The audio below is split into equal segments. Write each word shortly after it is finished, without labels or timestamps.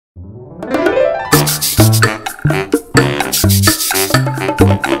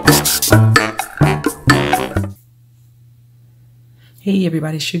Hey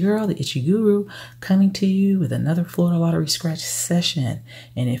everybody, it's your girl, the Itchy Guru, coming to you with another Florida Lottery Scratch session.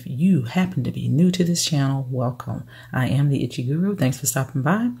 And if you happen to be new to this channel, welcome. I am the Itchy Guru. Thanks for stopping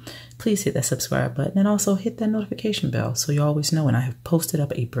by. Please hit that subscribe button and also hit that notification bell so you always know when I have posted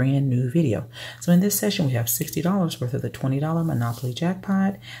up a brand new video. So in this session, we have $60 worth of the $20 Monopoly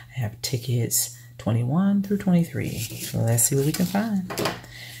jackpot. I have tickets 21 through 23. So let's see what we can find.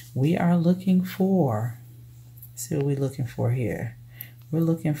 We are looking for, let's see what we're looking for here. We're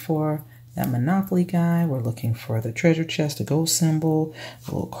looking for that Monopoly guy. We're looking for the treasure chest, the gold symbol,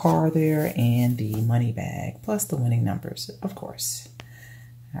 the little car there, and the money bag, plus the winning numbers, of course.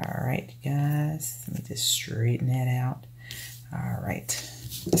 All right, guys, let me just straighten that out. All right,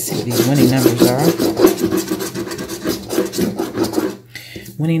 let's see what these winning numbers are.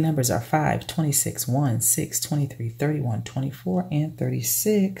 Winning numbers are 5, 26, 1, 6, 23, 31, 24, and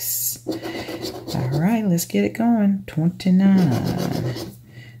 36. All right, let's get it going. 29,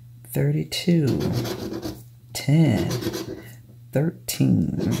 32, 10,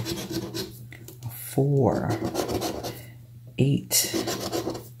 13, 4, 8,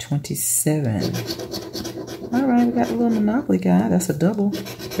 27. All right, we got a little Monopoly guy. That's a double.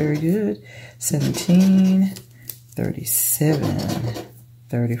 Very good. 17, 37,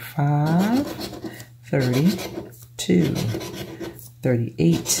 35, 32,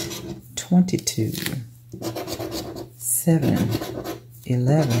 38, 22, 7,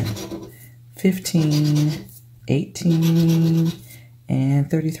 11, 15, 18, and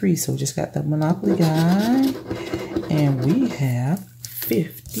 33. So we just got the Monopoly guy, and we have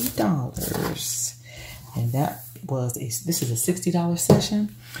 $50. And that was this is a $60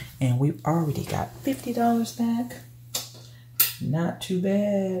 session, and we've already got $50 back. Not too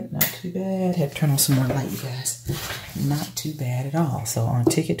bad, not too bad. Had to turn on some more light, you guys. Not too bad at all. So on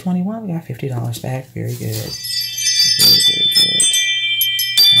ticket 21, we got $50 back. Very good. Very, very good.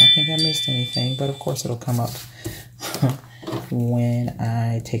 I don't think I missed anything, but of course it'll come up when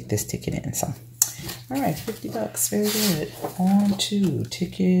I take this ticket in. So, all right, $50. Very good. On to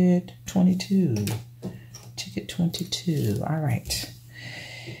ticket 22. Ticket 22. All right.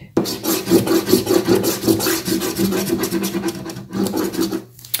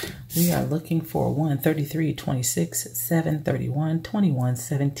 We are looking for 1, 33, 26, 7, 31, 21,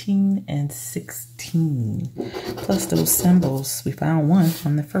 17, and 16. Plus those symbols. We found one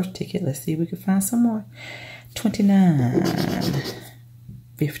from the first ticket. Let's see if we can find some more. 29,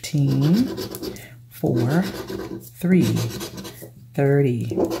 15, 4, 3,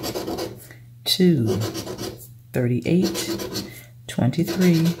 30, 2, 38,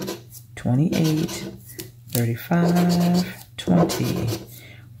 23, 28, 35, 20,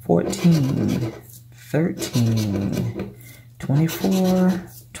 14, 13, 24,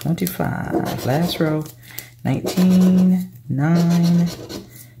 25, last row, 19, 9,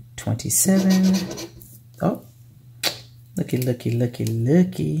 27, oh, looky, looky, looky,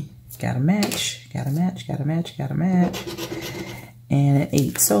 looky, got a match, got a match, got a match, got a match, and an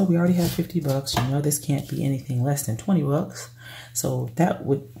 8, so we already have $50. You know this can't be anything less than $20. So that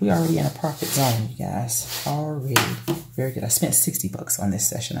would, we already in a profit zone, you guys. Already. Very good. I spent $60 on this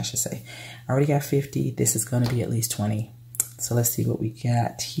session, I should say. I already got 50. This is going to be at least 20. So let's see what we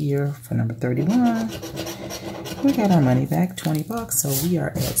got here for number 31. We got our money back, $20. So we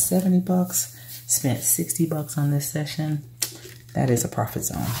are at $70. Spent $60 on this session. That is a profit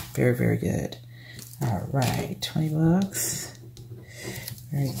zone. Very, very good. All right, $20.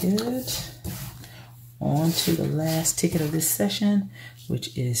 Very good. On to the last ticket of this session,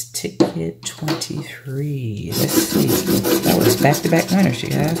 which is ticket 23. Let's see. That was back-to-back winners, you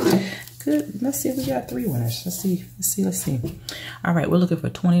guys. Good. Let's see if we got 3 winners. Let's see. All right, we're looking for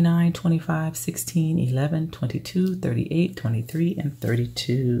 29, 25, 16, 11, 22, 38, 23, and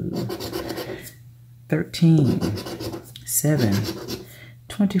 32. 13, 7,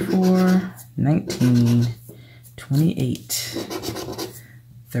 24, 19, 28,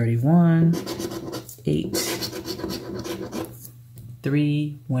 31, 8,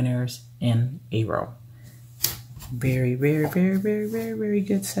 3 winners in a row. Very, very, very, very, very, very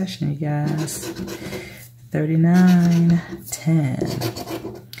good session, you guys. 39, 10,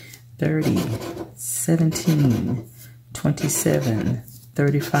 30, 17, 27,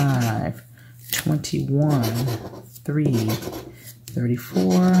 35, 21, 3,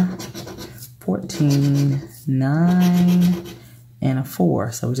 34, 14, 9, and a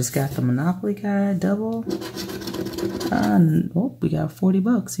 4. So we just got the Monopoly guy double. Oh, we got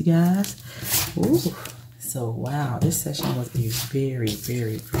 $40, you guys. Ooh. So wow, this session was a very,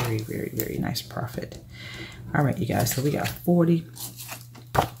 very, very, very, very nice profit. All right, you guys. So we got 40.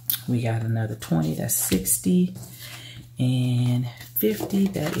 We got another 20. That's 60. And 50.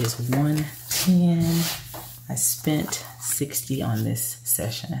 That is 110. I spent 60 on this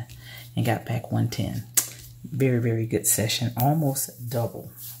session and got back 110. Very, very good session. Almost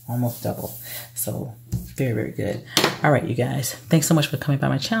double. So very, very good. All right, you guys. Thanks so much for coming by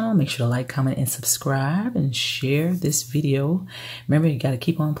my channel. Make sure to like, comment, and subscribe and share this video. Remember, you got to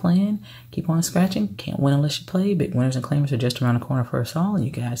keep on playing, keep on scratching. Can't win unless you play. Big winners and claimers are just around the corner for us all. And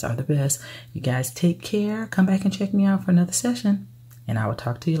you guys are the best. You guys take care. Come back and check me out for another session. And I will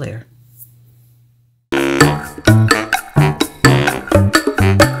talk to you later.